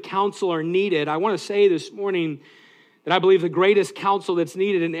areas of counsel are needed, I want to say this morning that I believe the greatest counsel that's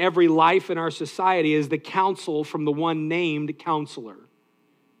needed in every life in our society is the counsel from the one named Counselor.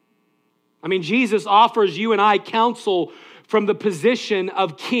 I mean, Jesus offers you and I counsel from the position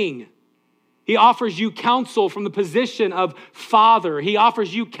of king. He offers you counsel from the position of father. He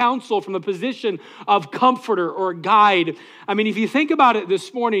offers you counsel from the position of comforter or guide. I mean, if you think about it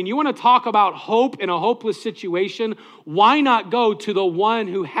this morning, you want to talk about hope in a hopeless situation, why not go to the one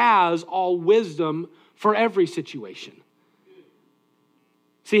who has all wisdom for every situation?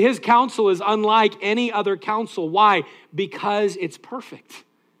 See, his counsel is unlike any other counsel. Why? Because it's perfect.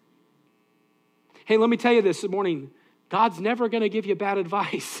 Hey, let me tell you this morning. God's never going to give you bad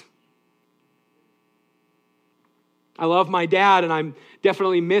advice. I love my dad, and I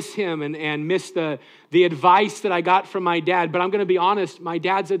definitely miss him and miss the advice that I got from my dad. But I'm going to be honest, my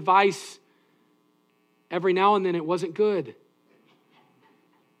dad's advice, every now and then it wasn't good.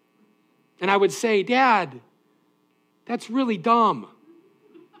 And I would say, Dad, that's really dumb.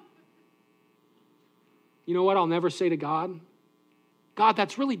 You know what I'll never say to God? God,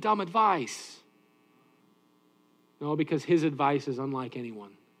 that's really dumb advice. No, because his advice is unlike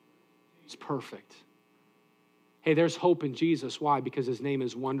anyone. It's perfect. Hey, there's hope in Jesus. Why? Because his name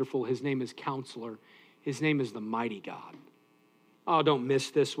is wonderful. His name is Counselor. His name is the mighty God. Oh, don't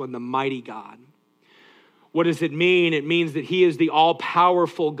miss this one, the mighty God. What does it mean? It means that he is the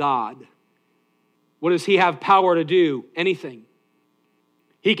all-powerful God. What does he have power to do? Anything.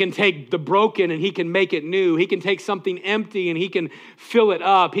 He can take the broken and he can make it new. He can take something empty and he can fill it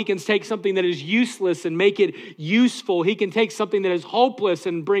up. He can take something that is useless and make it useful. He can take something that is hopeless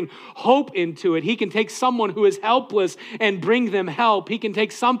and bring hope into it. He can take someone who is helpless and bring them help. He can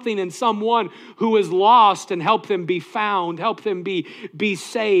take something and someone who is lost and help them be found, help them be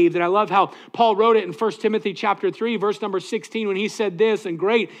saved. And I love how Paul wrote it in 1 Timothy chapter 3, verse number 16, when he said this, and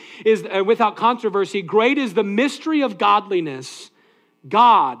great is, without controversy, great is the mystery of godliness.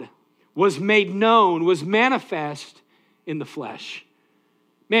 God was made known, was manifest in the flesh.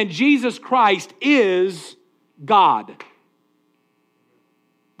 Man, Jesus Christ is God.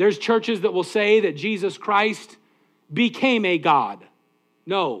 There's churches that will say that Jesus Christ became a God.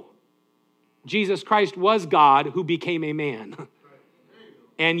 No. Jesus Christ was God who became a man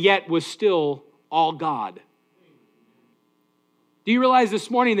and yet was still all God. Do you realize this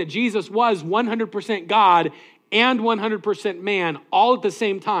morning that Jesus was 100% God and 100% man, all at the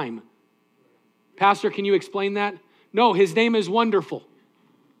same time? Pastor, can you explain that? No, his name is Wonderful.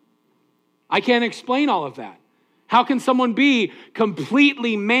 I can't explain all of that. How can someone be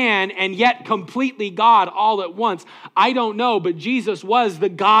completely man and yet completely God all at once? I don't know, but Jesus was the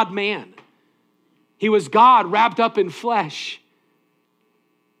God-man. He was God wrapped up in flesh,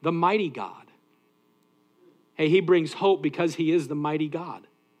 the mighty God. Hey, he brings hope because he is the mighty God.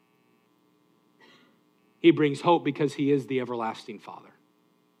 He brings hope because he is the everlasting Father.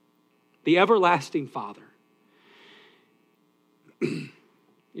 The everlasting Father. Did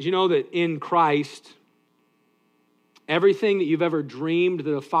you know that in Christ, everything that you've ever dreamed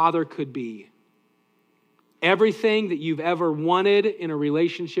that a father could be, everything that you've ever wanted in a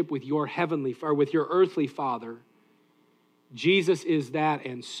relationship with your heavenly or with your earthly father, Jesus is that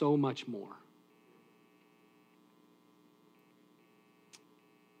and so much more.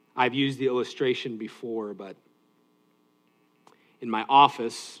 I've used the illustration before, but in my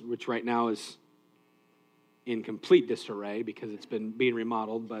office, which right now is in complete disarray because it's been being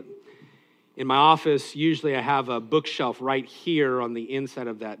remodeled, but in my office, usually I have a bookshelf right here on the inside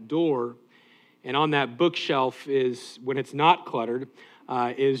of that door, and on that bookshelf is, when it's not cluttered,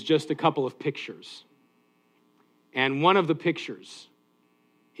 is just a couple of pictures. And one of the pictures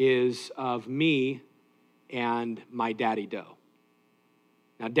is of me and my daddy Doe.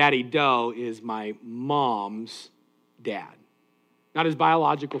 Now, Daddy Doe is my mom's dad. Not her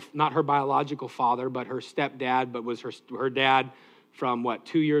biological father, but her stepdad, but was her dad from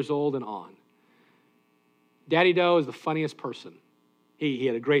 2 years old and on. Daddy Doe is the funniest person. He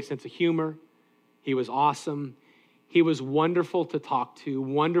had a great sense of humor. He was awesome. He was wonderful to talk to,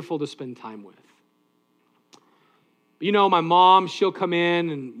 wonderful to spend time with. You know, my mom, she'll come in,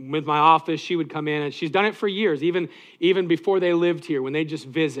 and with my office, she would come in, and she's done it for years, even before they lived here, when they just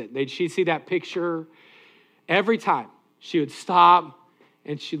visit. She'd see that picture. Every time, she would stop,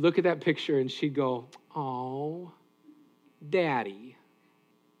 and she'd look at that picture, and she'd go, "Oh, Daddy."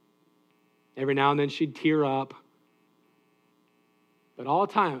 Every now and then, she'd tear up. But all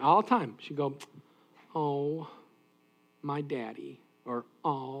the time, she'd go, "Oh, my daddy," or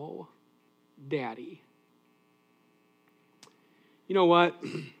 "Oh, Daddy." You know what?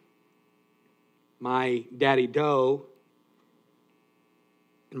 My Daddy Doe,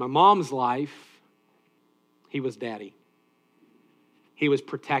 in my mom's life, he was daddy. He was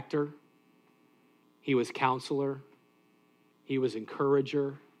protector. He was counselor. He was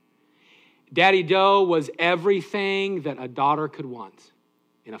encourager. Daddy Doe was everything that a daughter could want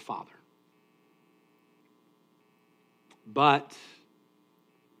in a father. But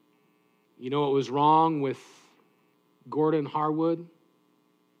you know what was wrong with Gordon Harwood?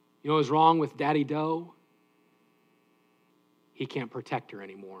 You know what was wrong with Daddy Doe? He can't protect her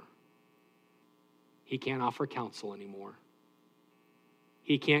anymore. He can't offer counsel anymore.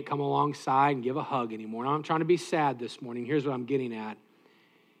 He can't come alongside and give a hug anymore. Now, I'm trying to be sad this morning. Here's what I'm getting at.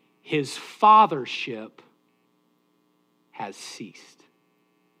 His fathership has ceased.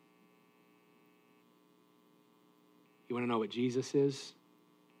 You want to know what Jesus is?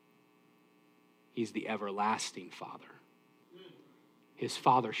 He's the everlasting Father. His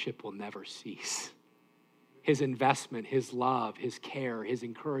fathership will never cease. His investment, his love, his care, his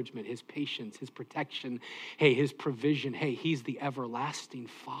encouragement, his patience, his protection, his provision. He's the everlasting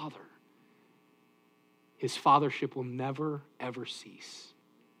Father. His fathership will never, ever cease.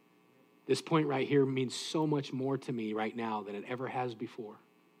 This point right here means so much more to me right now than it ever has before.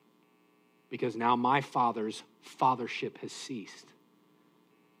 Because now my Father's fathership has ceased.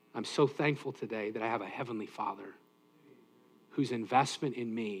 I'm so thankful today that I have a heavenly Father whose investment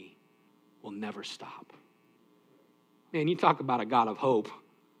in me will never stop. Man, you talk about a God of hope.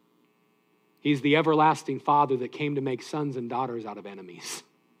 He's the everlasting Father that came to make sons and daughters out of enemies.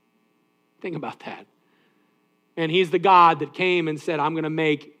 Think about that. And he's the God that came and said, I'm going to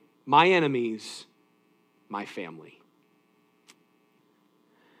make my enemies my family.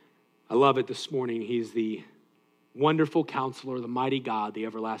 I love it this morning. He's the wonderful counselor, the mighty God, the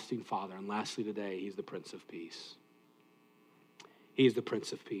everlasting Father. And lastly today, he's the Prince of Peace. He's the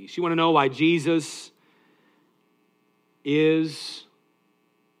Prince of Peace. You want to know why Jesus is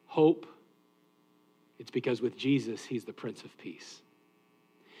hope? It's because with Jesus, he's the Prince of Peace.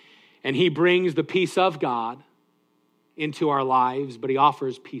 And he brings the peace of God into our lives, but he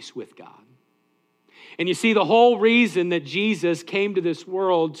offers peace with God. And you see, the whole reason that Jesus came to this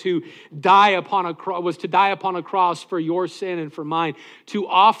world to die upon a cross was to die upon a cross for your sin and for mine, to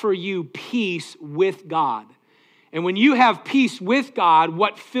offer you peace with God. And when you have peace with God,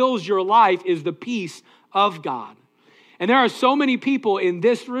 what fills your life is the peace of God. And there are so many people in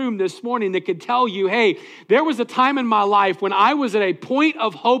this room this morning that could tell you, hey, there was a time in my life when I was at a point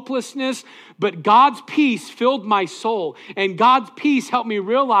of hopelessness, but God's peace filled my soul. And God's peace helped me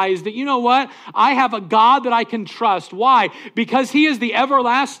realize that, you know what? I have a God that I can trust. Why? Because he is the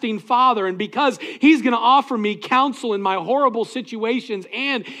everlasting Father, and because he's going to offer me counsel in my horrible situations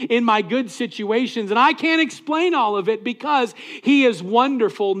and in my good situations. And I can't explain all of it because he is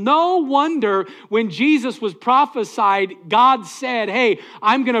wonderful. No wonder when Jesus was prophesied, God said, hey,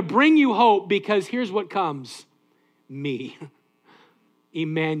 I'm going to bring you hope because here's what comes. Me.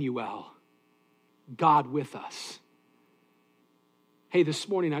 Emmanuel. God with us. Hey, this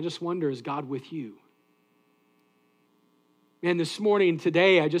morning, I just wonder, is God with you? Man, this morning,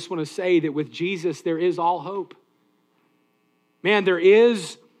 today, I just want to say that with Jesus, there is all hope. Man, there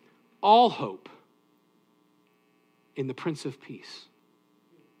is all hope in the Prince of Peace.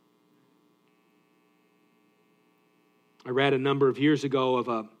 I read a number of years ago of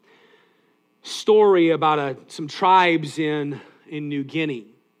a story about some tribes in New Guinea.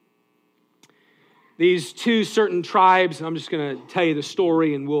 These two certain tribes, and I'm just going to tell you the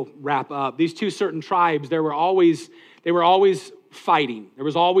story and we'll wrap up. These two certain tribes, they were always fighting. There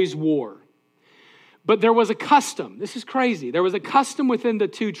was always war. But there was a custom. This is crazy. There was a custom within the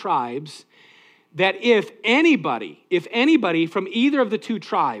two tribes that if anybody from either of the two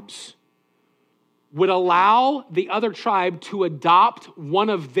tribes would allow the other tribe to adopt one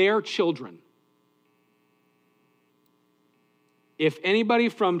of their children. If anybody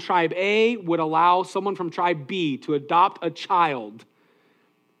from tribe A would allow someone from tribe B to adopt a child,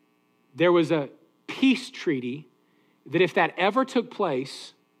 there was a peace treaty that if that ever took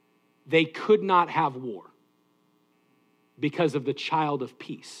place, they could not have war because of the child of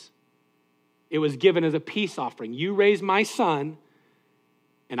peace. It was given as a peace offering. You raise my son,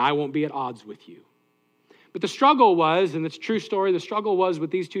 and I won't be at odds with you. But the struggle was, and it's a true story, the struggle was with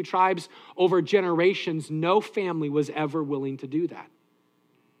these two tribes over generations, no family was ever willing to do that.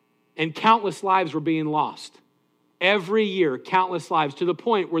 And countless lives were being lost. Every year, countless lives, to the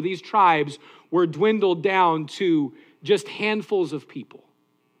point where these tribes were dwindled down to just handfuls of people.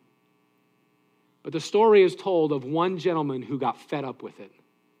 But the story is told of one gentleman who got fed up with it.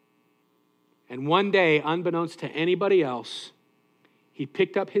 And one day, unbeknownst to anybody else, he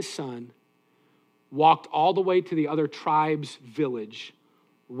picked up his son, walked all the way to the other tribe's village,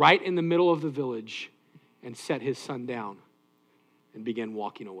 right in the middle of the village, and set his son down and began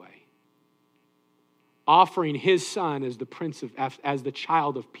walking away, offering his son as the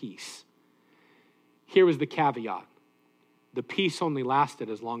child of peace. Here was the caveat. The peace only lasted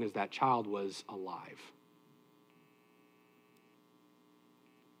as long as that child was alive.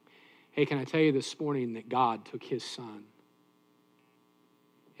 Hey, can I tell you this morning that God took his son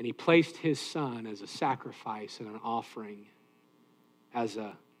and he placed his son as a sacrifice and an offering, as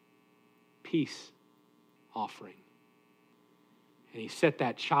a peace offering. And he set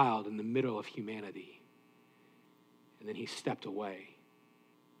that child in the middle of humanity. And then he stepped away.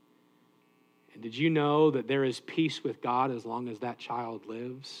 And did you know that there is peace with God as long as that child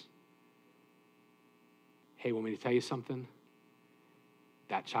lives? Hey, want me to tell you something?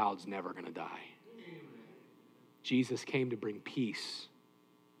 That child's never going to die. Jesus came to bring peace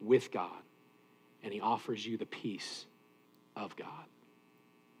with God, and he offers you the peace of God.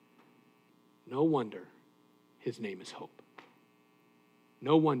 No wonder his name is hope.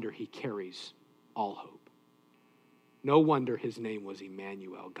 No wonder he carries all hope. No wonder his name was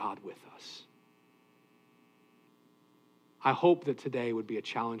Emmanuel, God with us. I hope that today would be a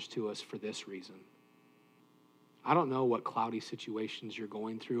challenge to us for this reason. I don't know what cloudy situations you're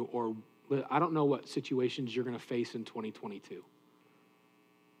going through, or I don't know what situations you're going to face in 2022.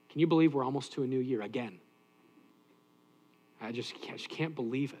 Can you believe we're almost to a new year again? I just can't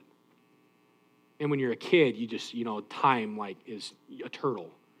believe it. And when you're a kid, you just, time is a turtle.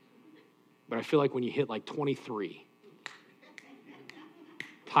 But I feel like when you hit like 23,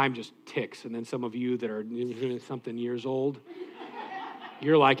 time just ticks. And then some of you that are something years old,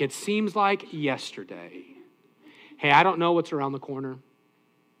 you're like, it seems like yesterday. Hey, I don't know what's around the corner.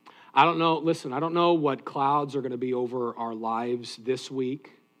 I don't know, listen, I don't know what clouds are going to be over our lives this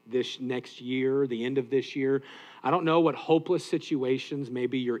week, this next year, the end of this year. I don't know what hopeless situations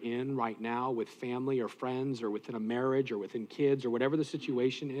maybe you're in right now with family or friends or within a marriage or within kids or whatever the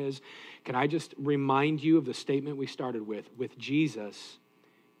situation is. Can I just remind you of the statement we started with? With Jesus,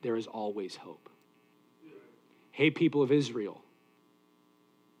 there is always hope. Hey, people of Israel,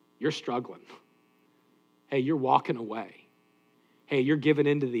 you're struggling. Hey, you're walking away. Hey, you're giving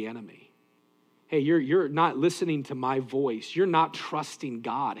in to the enemy. Hey, you're not listening to my voice. You're not trusting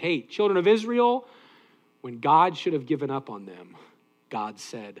God. Hey, children of Israel, when God should have given up on them, God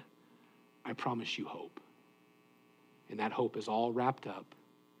said, I promise you hope. And that hope is all wrapped up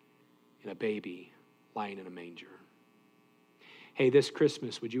in a baby lying in a manger. Hey, this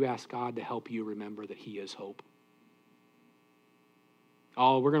Christmas, would you ask God to help you remember that he is hope?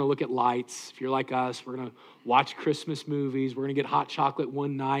 Oh, we're going to look at lights. If you're like us, we're going to watch Christmas movies. We're going to get hot chocolate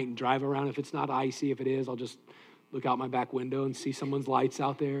one night and drive around. If it's not icy, if it is, I'll just look out my back window and see someone's lights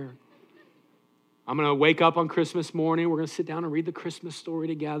out there. I'm going to wake up on Christmas morning. We're going to sit down and read the Christmas story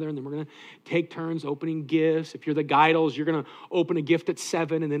together, and then we're going to take turns opening gifts. If you're the Geidels, you're going to open a gift at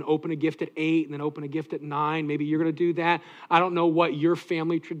 7 and then open a gift at 8 and then open a gift at 9. Maybe you're going to do that. I don't know what your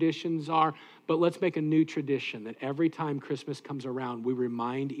family traditions are, but let's make a new tradition that every time Christmas comes around, we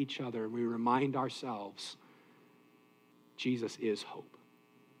remind each other and we remind ourselves Jesus is hope,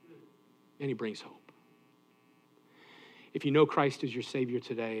 and he brings hope. If you know Christ as your Savior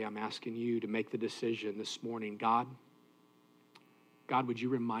today, I'm asking you to make the decision this morning. God, would you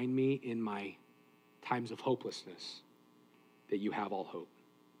remind me in my times of hopelessness that you have all hope?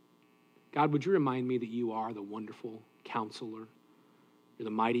 God, would you remind me that you are the wonderful counselor? You're the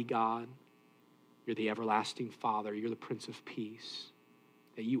mighty God. You're the everlasting Father. You're the Prince of Peace.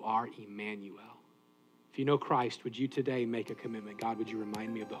 That you are Emmanuel. If you know Christ, would you today make a commitment? God, would you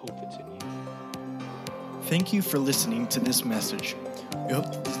remind me of the hope that's in you? Thank you for listening to this message. We hope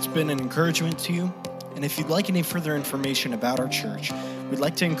it's been an encouragement to you. And if you'd like any further information about our church, we'd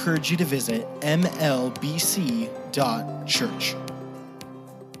like to encourage you to visit mlbc.church.